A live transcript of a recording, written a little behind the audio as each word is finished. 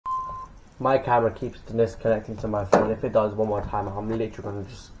my camera keeps disconnecting to my phone. If it does one more time, I'm literally gonna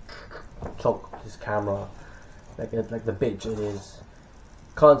just choke this camera like the bitch it is.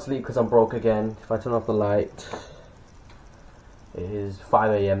 Can't sleep because I'm broke again. If I turn off the light, it is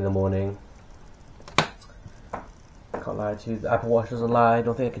 5 AM in the morning. Can't lie to you, the Apple Watch doesn't lie. I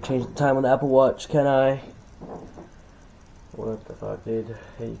don't think I can change the time on the Apple Watch, can I? What the fuck, dude?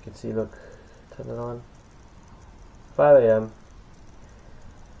 Here you can see, look, turn it on. 5 AM.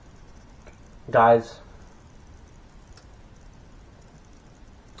 Guys,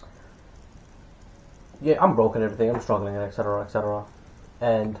 yeah, I'm broke and everything, I'm struggling, and etc, etc.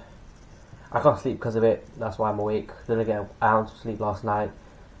 And I can't sleep because of it. That's why I'm awake. Didn't get an ounce of sleep last night.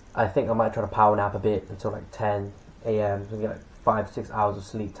 I think I might try to power nap a bit until like 10 AM. So I get like 5-6 hours of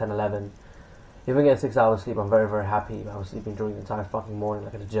sleep, 10, 11. If I get 6 hours of sleep, I'm very, very happy. I was sleeping during the entire fucking morning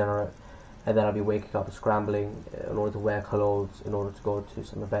like a degenerate. And then I'll be waking up and scrambling in order to wear clothes, in order to go to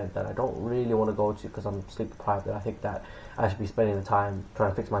some event that I don't really want to go to because I'm sleep deprived. And I think that I should be spending the time trying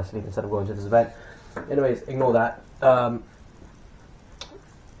to fix my sleep instead of going to this event. Anyways, ignore that.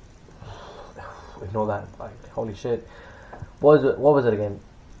 Ignore that. Like, holy shit. What was it again?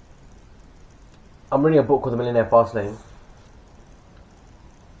 I'm reading a book called The Millionaire Fastlane,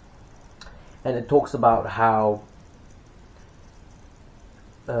 and it talks about how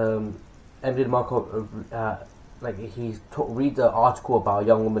MJ DeMarco reads an article about a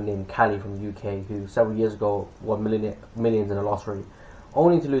young woman named Callie from the UK who several years ago won millions in a lottery,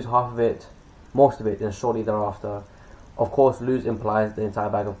 only to lose half of it, most of it, and shortly thereafter. Of course, lose implies the entire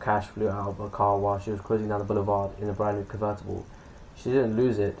bag of cash flew out of her car while she was cruising down the boulevard in a brand new convertible. She didn't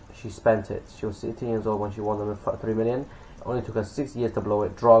lose it, she spent it. She was 16 years old when she won the $3 million. It only took her 6 years to blow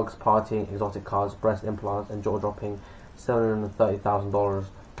it. Drugs, partying, exotic cars, breast implants, and jaw-dropping $730,000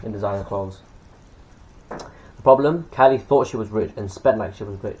 in designer clothes. The problem? Callie thought she was rich and spent like she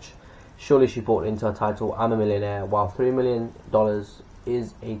was rich. Surely she bought into her title, I'm a millionaire. While $3 million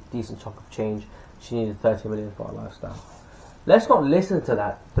is a decent chunk of change, she needed $30 million for her lifestyle. Let's not listen to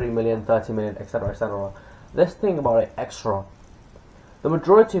that 3 million, 30 million, etc, etc. Let's think about it extra. The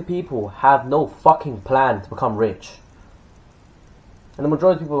majority of people have no fucking plan to become rich. And the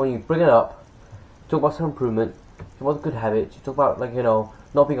majority of people, when you bring it up, talk about self-improvement, you talk about good habits, you talk about, like, you know,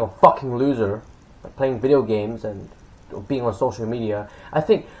 not being a fucking loser, like playing video games and being on social media. I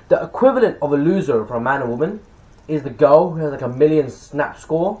think the equivalent of a loser for a man and woman is the girl who has like a 1 million snap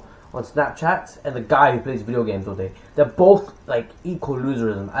score on Snapchat and the guy who plays video games all day. They're both like equal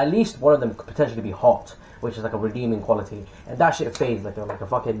loserism. At least one of them could potentially be hot, which is like a redeeming quality, and that shit fades like a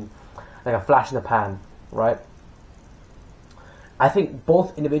fucking flash in the pan, right? I think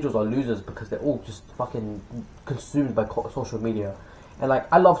both individuals are losers because they're all just fucking consumed by social media. And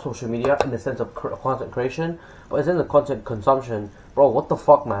like, I love social media in the sense of content creation, but it's in the content consumption, bro. What the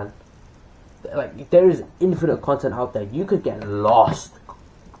fuck, man? Like, there is infinite content out there. You could get lost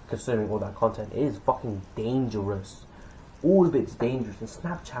consuming all that content. It is fucking dangerous. All of it's dangerous. And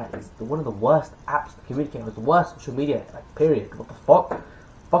Snapchat is one of the worst apps to communicate. It's the worst social media, like, period. What the fuck? The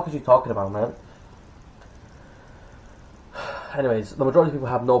fuck is you talking about, man? Anyways, the majority of people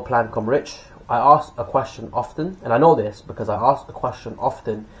have no plan to become rich. I ask a question often, and I know this because I ask a question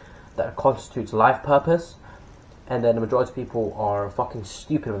often that constitutes life purpose, and then the majority of people are fucking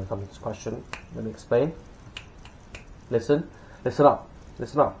stupid when it comes to this question. Let me explain. Listen up,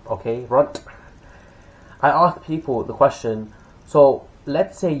 okay, runt. I ask people the question, so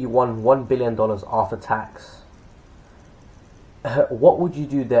let's say you won $1 billion after tax. What would you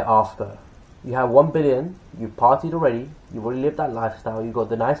do thereafter? You have 1 billion, you partied already, you've already lived that lifestyle, you got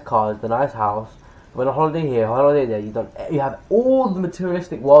the nice cars, the nice house, you went on holiday here, holiday there, you have all the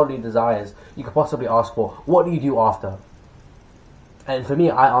materialistic worldly desires you could possibly ask for. What do you do after? And for me,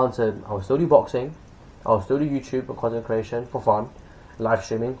 I answered, I will still do boxing, I will still do YouTube and content creation for fun, live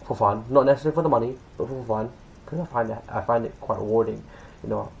streaming for fun, not necessarily for the money, but for fun, because I find it quite rewarding, you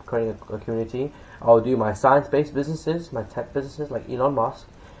know, creating a community. I will do my science-based businesses, my tech businesses like Elon Musk,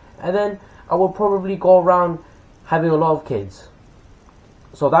 and then I will probably go around having a lot of kids.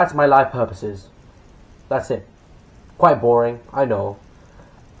 So that's my life purposes. That's it. Quite boring, I know.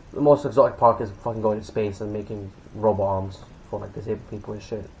 The most exotic part is fucking going to space and making robot arms for like disabled people and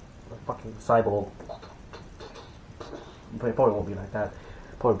shit. Like fucking cyborg. But it probably won't be like that.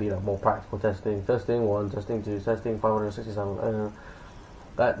 Probably be like more practical testing. Testing 1, testing 2, testing 567.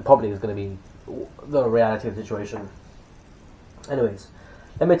 That probably is going to be the reality of the situation. Anyways,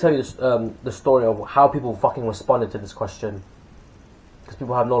 let me tell you this, the story of how people fucking responded to this question. Because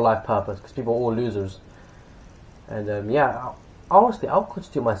people have no life purpose. Because people are all losers. And yeah, honestly, I'll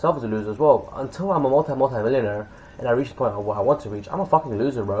constitute myself as a loser as well. Until I'm a multi-millionaire and I reach the point of what I want to reach, I'm a fucking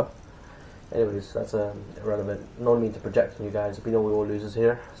loser, bro. Anyways, that's irrelevant. No need to project on you guys. We know we're all losers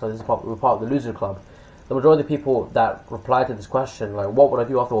here. So this is we're part of the loser club. The majority of people that reply to this question, like, what would I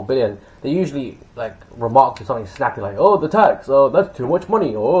do after 1 billion? They usually like remark to something snappy, like, oh, the tax, oh, that's too much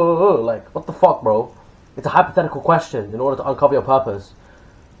money, oh, like, what the fuck, bro? It's a hypothetical question in order to uncover your purpose.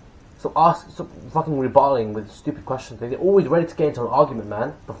 So fucking rebuttaling with stupid questions. They're always ready to get into an argument,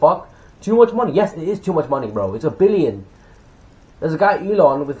 man. The fuck? Too much money? Yes, it is too much money, bro. It's 1 billion. There's a guy,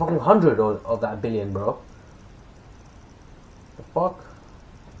 Elon, with fucking 100 of that billion, bro. The fuck?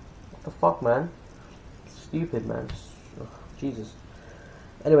 What the fuck, man? Stupid, man. Ugh, Jesus.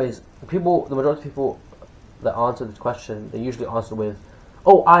 Anyways, the majority of people that answer this question, they usually answer with,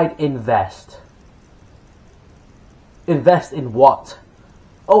 oh, I'd invest. Invest in what?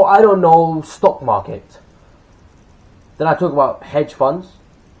 Oh, I don't know, stock market. Then I talk about hedge funds.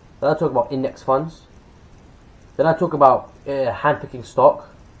 Then I talk about index funds. Then I talk about hand-picking stock.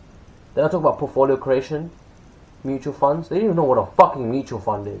 Then I talk about portfolio creation, mutual funds. They don't even know what a fucking mutual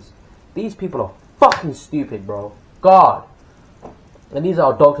fund is. These people are fucking stupid, bro. God. And these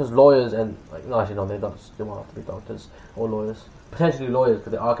are doctors, lawyers, and like, no, actually no, they don't. They won't have to be doctors or lawyers. Potentially lawyers,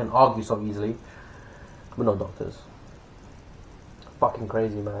 because they can argue so easily, but not doctors. Fucking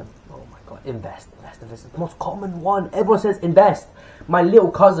crazy, man. Oh my god. Invest. It's the most common one. Everyone says invest. My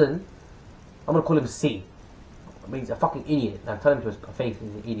little cousin, I'm gonna call him C. I mean, he's a fucking idiot. I'm telling him to his face, he's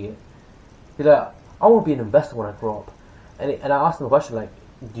an idiot. He's like, I want to be an investor when I grow up. And I asked him a question like,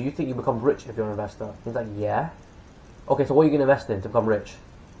 do you think you become rich if you're an investor? He's like, yeah. Okay, so what are you gonna invest in to become rich?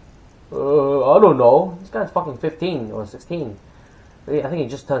 I don't know. This guy's fucking 15 or 16. I think he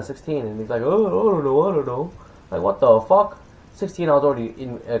just turned 16, and he's like, oh, I don't know. Like, what the fuck? 16, I was already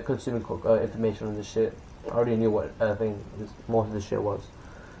consuming information on this shit. I already knew what most of this shit was.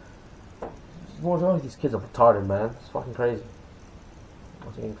 Most of these kids are retarded, man. It's fucking crazy.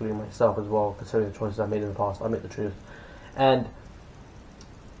 I think including myself as well, considering the choices I made in the past. I admit the truth. And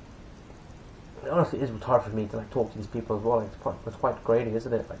honestly, it is retarded for me to like talk to these people as well. Like, it's quite grating,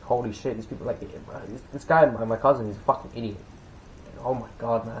 isn't it? Like, holy shit, these people, like, this guy, my cousin, he's a fucking idiot. Oh my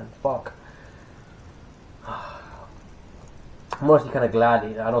god, man, fuck. I'm honestly kind of glad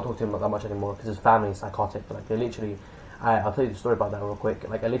I don't talk to him that much anymore because his family is psychotic. Like, they literally, I'll tell you the story about that real quick.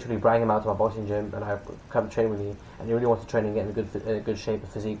 Like, I literally bring him out to my boxing gym and I come train with me, and he really wants to train and get in a good shape, a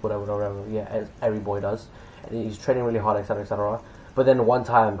physique, whatever. Yeah, as every boy does. And he's training really hard, etc., etc. But then one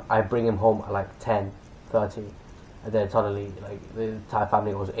time I bring him home at like 10:30, and then suddenly like the entire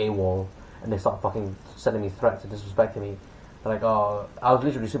family goes AWOL, and they start fucking sending me threats and disrespecting me. They're like, oh, I was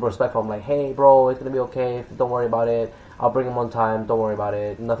literally super respectful. I'm like, hey bro, it's gonna be okay. Don't worry about it. I'll bring him on time. Don't worry about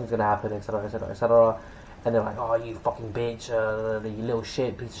it. Nothing's gonna happen, etc., etc., etc. And they're like, oh, you fucking bitch, you little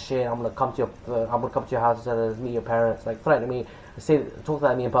shit, piece of shit. I'm gonna come to your house and meet your parents. Like, threatening me, talk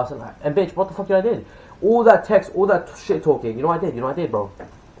to me in person. Like, and bitch, what the fuck did I did? All that text, all that shit talking. You know what I did? You know what I did, bro?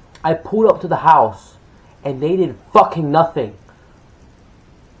 I pulled up to the house, and they did fucking nothing.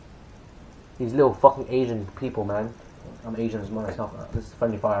 These little fucking Asian people, man. I'm Asian as myself. This is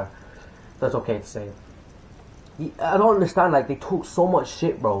friendly fire. That's okay to say. I don't understand. Like, they talk so much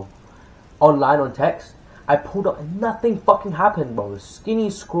shit, bro. Online on text. I pulled up and nothing fucking happened, bro. Skinny,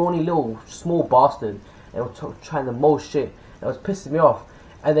 scrawny, little, small bastard. And was trying the most shit. And it was pissing me off.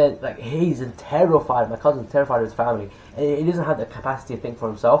 And then, like, he's terrified. My cousin's terrified of his family. And he doesn't have the capacity to think for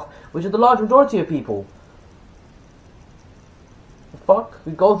himself, which is the large majority of people. The fuck?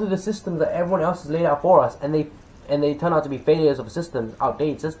 We go through the systems that everyone else has laid out for us, and they turn out to be failures of systems,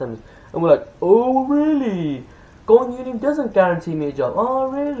 outdated systems. And we're like, oh, really? Going uni doesn't guarantee me a job. Oh,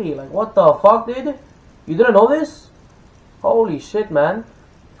 really? Like, what the fuck, dude? You didn't know this? Holy shit, man.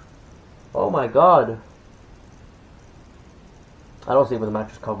 Oh my god. I don't sleep with a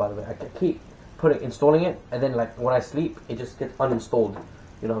mattress cover, by the way. I keep installing it, and then like when I sleep, it just gets uninstalled.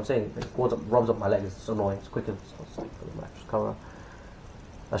 You know what I'm saying? It goes up, rubs up my legs. It's so annoying. It's quicker to sleep with a mattress cover.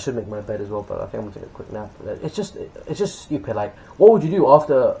 I should make my bed as well, but I think I'm gonna take a quick nap. It's just stupid. Like, what would you do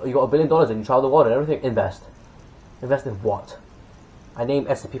after you got $1 billion and you travel the world and everything? Invest. Invest in what? I named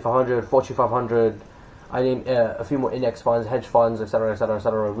S&P 500, Fortune 500. I named a few more index funds, hedge funds, etc., etc.,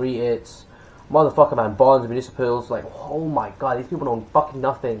 etc. REITs. Motherfucker, man, bonds, municipals, like, oh my god, these people know fucking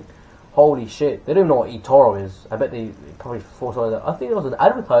nothing. Holy shit, they don't even know what eToro is. I bet they probably foresaw that. I think it was an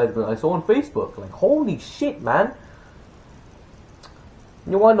advertisement I saw on Facebook. Like, holy shit, man.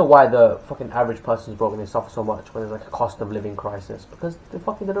 You wonder why the fucking average person is broke and they suffer so much when there's like a cost of living crisis. Because they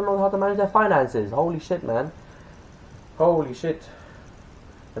don't know how to manage their finances. Holy shit, man. Holy shit.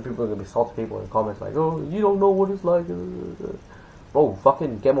 And people are gonna be salty people in the comments like, oh, you don't know what it's like. Bro,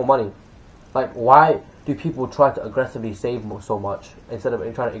 fucking get more money. Like, why do people try to aggressively save so much instead of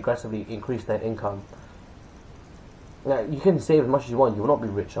trying to aggressively increase their income. Now, you can save as much as you want, you will not be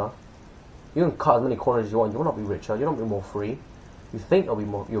richer. You can cut as many corners as you want, you will not be richer, you'll not be more free. You think you'll be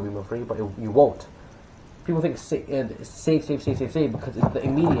more free, but you won't. People think save because it's the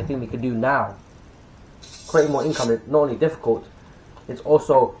immediate thing they can do now. Creating more income is not only difficult, it's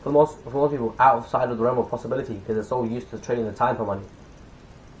also, for most people, outside of the realm of possibility because they're so used to trading the time for money.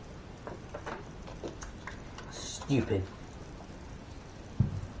 Stupid.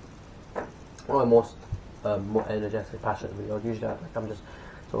 One of the most more energetic, passionate videos. Usually, I'm just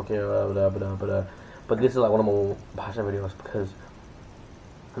talking, but this is like one of my more passionate videos because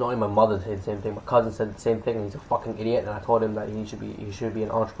not only my mother said the same thing, my cousin said the same thing, and he's a fucking idiot. And I told him that he should be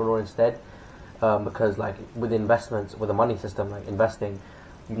an entrepreneur instead, because like with investments, with a money system like investing,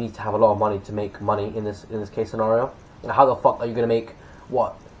 you need to have a lot of money to make money in this case scenario. And how the fuck are you gonna make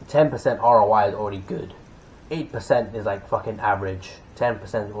what 10% ROI is already good? 8% is like fucking average. 10%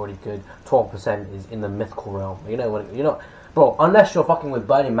 is already good. 12% is in the mythical realm. You know, bro. Unless you're fucking with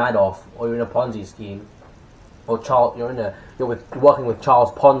Bernie Madoff or you're in a Ponzi scheme, or you're working with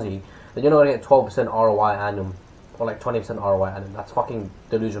Charles Ponzi, then you're not gonna get 12% ROI annum or like 20% ROI annum. That's fucking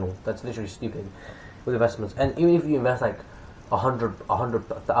delusional. That's literally stupid with investments. And even if you invest like £1,000,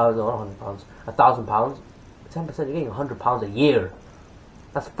 £1,000, 10%, you're getting £100 a year.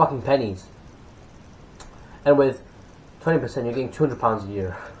 That's fucking pennies. And with 20%, you're getting £200 a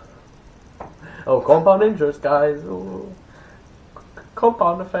year. Oh, compound interest, guys. Ooh.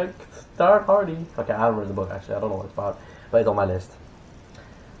 Compound effect. Dark Hardy. Okay, I haven't read the book actually. I don't know what it's about, but it's on my list.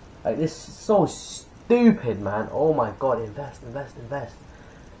 Like, this is so stupid, man. Oh my god, invest.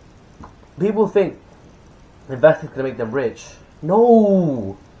 People think investing is gonna make them rich.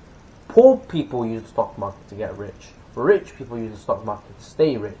 No. Poor people use the stock market to get rich. Rich people use the stock market to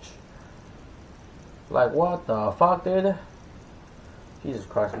stay rich. Like, what the fuck, dude? Jesus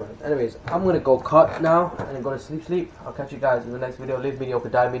Christ, man. Anyways, I'm gonna go cut now and then go to sleep. I'll catch you guys in the next video. Live mediocre,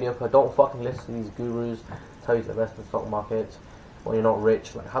 die mediocre. Don't fucking listen to these gurus tell you to invest in the stock market when you're not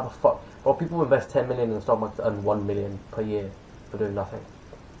rich. Like, how the fuck? Bro, people invest 10 million in the stock market to earn 1 million per year for doing nothing.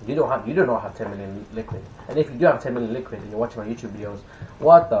 You do not have 10 million liquid. And if you do have 10 million liquid and you're watching my YouTube videos,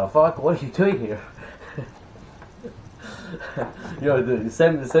 what the fuck? What are you doing here? Yo, dude,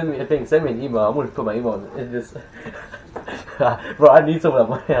 send me a thing. Send me an email. I'm gonna put my email in this. Bro, I need some of that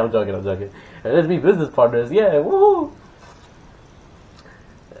money. I'm joking. Let's be business partners. Yeah, woohoo!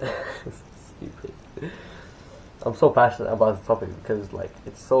 Stupid. I'm so passionate about this topic because, like,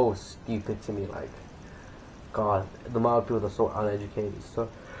 it's so stupid to me. Like, God, the amount of people that are so uneducated. So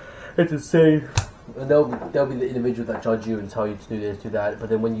it's insane. And they'll be the individuals that judge you and tell you to do this, do that. But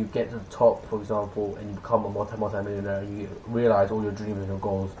then when you get to the top, for example, and you become a multi-millionaire, and you realize all your dreams and your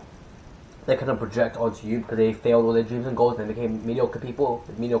goals, they kind of project onto you because they failed all their dreams and goals and they became mediocre people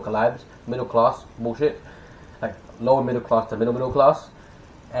with mediocre lives, middle class bullshit, like lower middle class to middle class,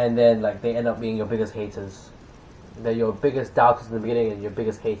 and then like they end up being your biggest haters. They're your biggest doubters in the beginning and your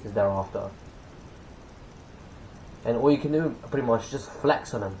biggest haters thereafter. And all you can do pretty much is just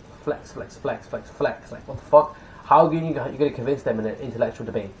flex on them. Flex. Like, what the fuck? How are you going to convince them in an intellectual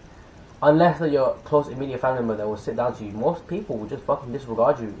debate? Unless they're your close immediate family member that will sit down to you. Most people will just fucking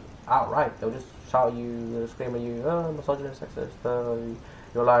disregard you outright. They'll just shout at you, scream at you, oh, misogynist, sexist,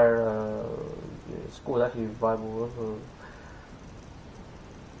 you're a liar, school is actually Bible.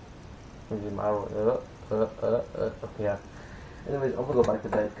 Yeah. Anyways, I'm gonna go back to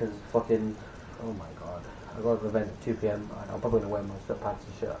bed because fucking, oh my god. I got an event at 2 PM. I'm probably gonna wear my sweatpants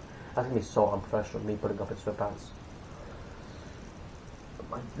and shit. That's gonna be so unprofessional, me putting up in sweatpants.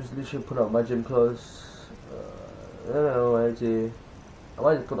 I just literally put up my gym clothes. I don't know, actually. I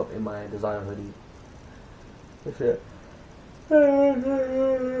might just put up in my designer hoodie. This shit.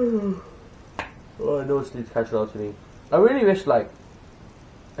 Oh, no sleep catching out to me. I really wish, like,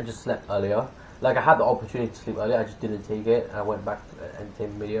 I just slept earlier. Like, I had the opportunity to sleep earlier, I just didn't take it. And I went back to the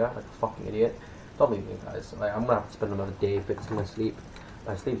entertainment media like a fucking idiot. Don't believe me, guys. Like, I'm gonna have to spend another day fixing my sleep.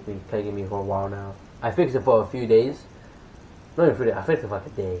 My sleep's been plaguing me for a while now. I fixed it for a few days. Not even a few days, I fixed it for like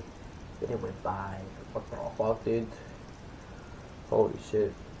a day. Then it went by. What the fuck, dude? Holy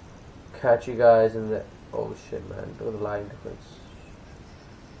shit. Catch you guys in the... Oh shit, man. Look at the lighting difference.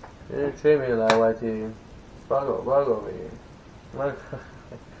 You didn't treat me like YT. Bug me.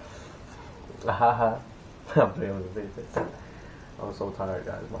 Haha. I'm doing with the face. I'm so tired,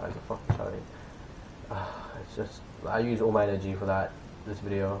 guys. My eyes are fucking shining. It's just... I use all my energy for this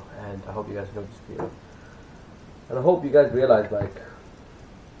video. And I hope you guys enjoyed this video. And I hope you guys realize, like,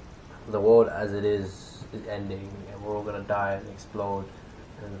 the world as it is ending, and we're all gonna die and explode,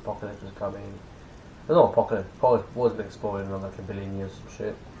 and the apocalypse is coming. There's no apocalypse. Probably was been exploded in like a billion years or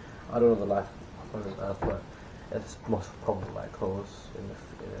shit. I don't know the life on this earth, but it's most probably like close in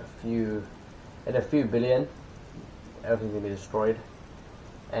a few billion. Everything's gonna be destroyed,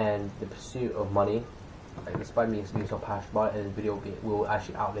 and the pursuit of money, like despite me being so passionate about it, and this video will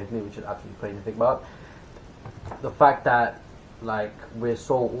actually outlive me, which is absolutely crazy to think about. The fact that like we're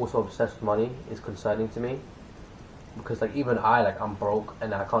so also obsessed with money is concerning to me, because like even I'm broke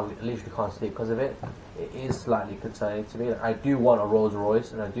and I literally can't sleep because of it. It is slightly concerning to me. Like, I do want a Rolls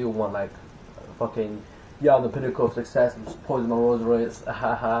Royce, and I do want like fucking, yeah, I'm the pinnacle of success. I'm just posing my Rolls Royce,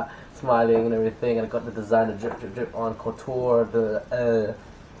 haha, smiling and everything, and I got the designer drip on couture,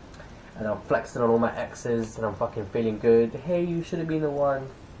 and I'm flexing on all my exes, and I'm fucking feeling good. Hey, you should have been the one.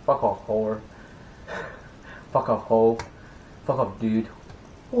 Fuck off, whore. Fuck off, hoe. Fuck off, dude.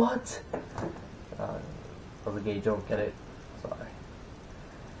 What? That was a gay joke, get it? Sorry.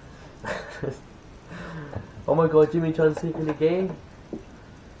 Oh my god, Jimmy Chan's secretly gay?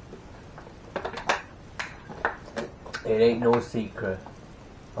 It ain't no secret.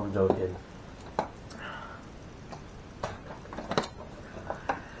 I'm joking.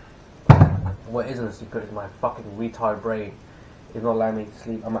 What isn't a secret is my fucking retard brain. It's not allowing me to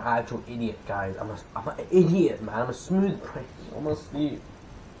sleep. I'm an actual idiot, guys. I'm an idiot, man. I'm a smooth brain. I'm gonna sleep.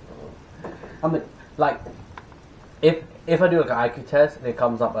 Like, if I do like an IQ test and it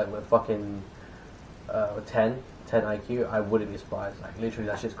comes up like with fucking 10 IQ, I wouldn't be surprised. Like, literally,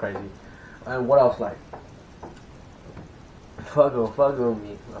 that shit's crazy. And what else, like, fuck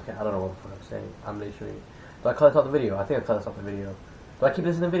me. Okay, I don't know what the fuck I'm saying. I'm literally, do I cut this off the video? I think I cut this off the video. Do I keep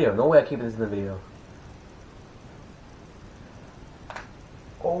this in the video? No way I keep this in the video.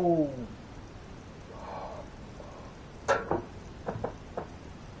 Oh.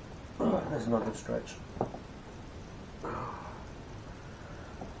 That's not a good stretch.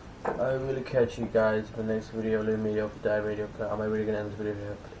 I will catch you guys in the next video. Leave me up, die radio. Am I really gonna end this video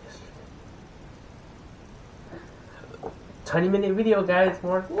here? Please. 20-minute video, guys.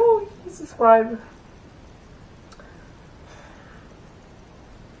 More. Woo! Subscribe.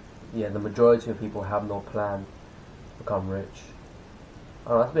 Yeah, the majority of people have no plan to become rich.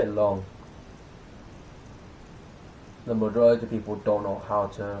 Oh, that's a bit long. The majority of people don't know how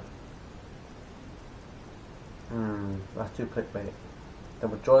to. That's too clickbait. The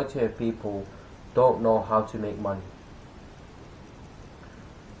majority of people don't know how to make money.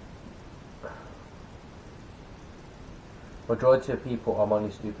 Majority of people are money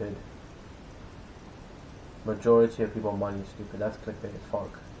stupid. Majority of people are money stupid. That's clickbait as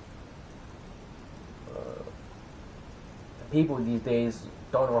fuck. People these days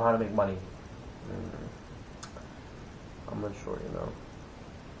don't know how to make money. I'm not sure, you know.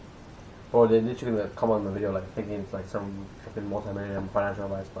 Or they're literally gonna come on the video like thinking it's like some fucking multi-million financial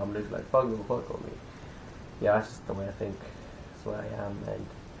advice, but I'm literally like, fuck on me. Yeah, that's just the way I think. That's the way I am, and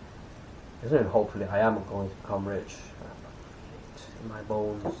there's no hopefully I am going to become rich. In my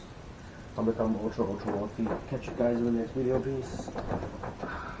bones. I'll become ultra wealthy. Catch you guys in the next video, peace.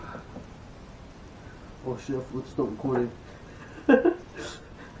 Oh shit, let's stop recording.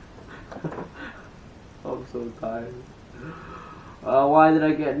 I'm so tired. Why did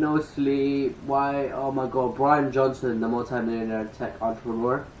I get no sleep? Why? Oh my god, Brian Johnson, the multi-millionaire tech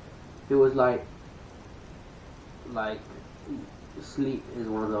entrepreneur, he was like sleep is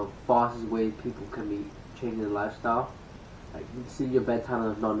one of the fastest ways people can be changing their lifestyle. Like, you see your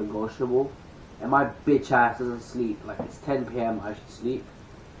bedtime is non-negotiable, and my bitch ass doesn't sleep. Like, it's 10 PM, I should sleep.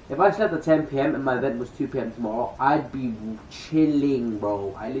 If I slept at 10 PM and my event was 2 PM tomorrow, I'd be chilling,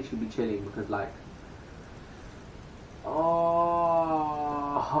 bro. I'd literally be chilling because, like,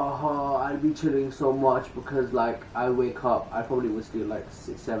 I'd be chilling so much because, like, I wake up, I probably would sleep like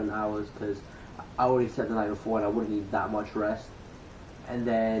 6-7 hours because I already slept the night before and I wouldn't need that much rest. And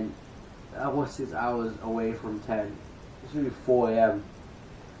then I was 6 hours away from 10. It's really 4 AM.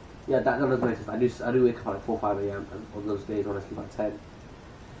 Yeah, that doesn't make sense. I do wake up at like 4-5 AM on those days when I sleep at 10.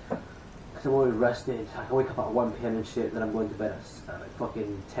 Because I'm already rested. I can wake up at 1 PM and shit, then I'm going to bed at like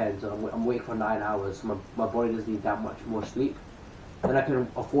fucking 10. So I'm awake for 9 hours. So my body doesn't need that much more sleep. Then I can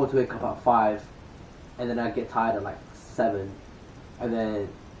afford to wake up at 5. And then I get tired at like 7. And then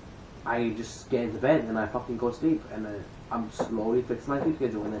I just get into bed and I fucking go to sleep. And then I'm slowly fixing my sleep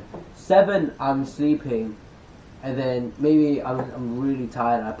schedule. And then 7, I'm sleeping. And then maybe I'm really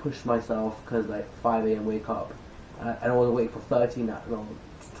tired and I push myself because like 5 AM wake up. And I was awake for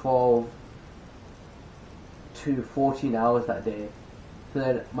 12 to 14 hours that day. So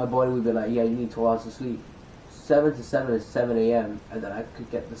then my body would be like, yeah, you need 12 hours of sleep. 7 to 7 is 7 AM, and then I could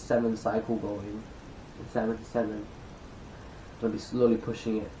get the 7 cycle going. 7 to 7. So I'll be slowly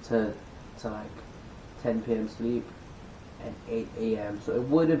pushing it to like 10 p.m. sleep and 8 a.m. So it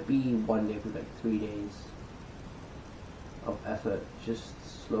wouldn't be one day, but like 3 days of effort, just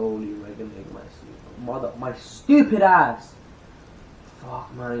slowly regulating my sleep. My stupid ass!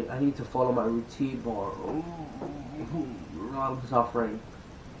 Fuck man, I need to follow my routine more. I'm suffering.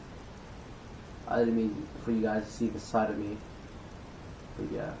 I didn't mean for you guys to see this side of me.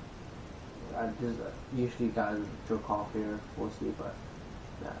 But yeah. I just usually guys drink coffee or fall asleep, but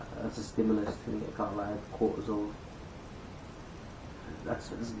yeah, that's a stimulus to me. I can't lie. Cortisol. That's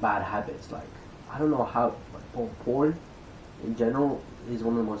bad habits. Like I don't know how. Like, porn in general is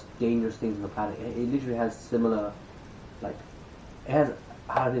one of the most dangerous things on the planet. It literally has similar, like, it has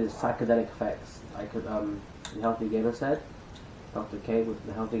how it is psychedelic effects. Like the Healthy Gamer said, Dr. K with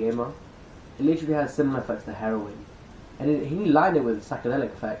the Healthy Gamer. It literally has similar effects to heroin, and he lined it with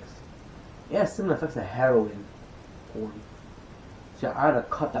psychedelic effects. It has similar effects to heroin porn. So I had to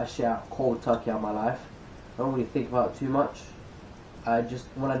cut that shit out cold turkey out of my life. I don't really think about it too much. I just,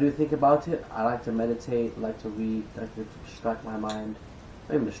 when I do think about it, I like to meditate, like to read, like to distract my mind.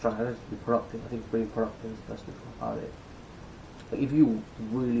 Not even distract, I like to be productive. I think being productive is the best thing about it. Like if you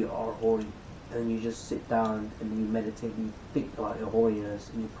really are horny, and you just sit down and you meditate and you think about your horniness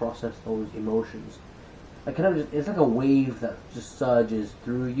and you process those emotions, like kind of just, it's like a wave that just surges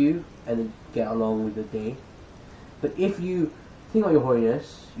through you and then get along with the day. But if you think about your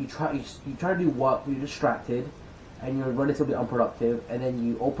horniness, you try to do work, you're distracted, and you're relatively unproductive, and then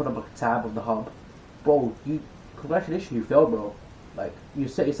you open up a tab of the hub, bro, congratulations, you failed, bro. Like you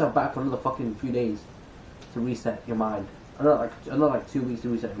set yourself back for another fucking few days to reset your mind. Another like 2 weeks to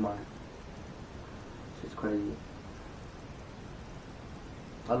reset your mind. It's crazy.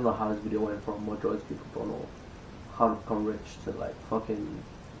 I don't know how this video went from majority of people don't know how to become rich to like fucking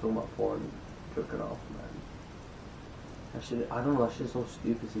talking about porn, jerking off, man. That shit, I don't know, that shit's so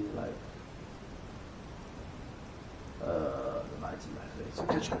stupid. See, like, the lights in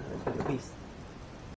my face. Peace.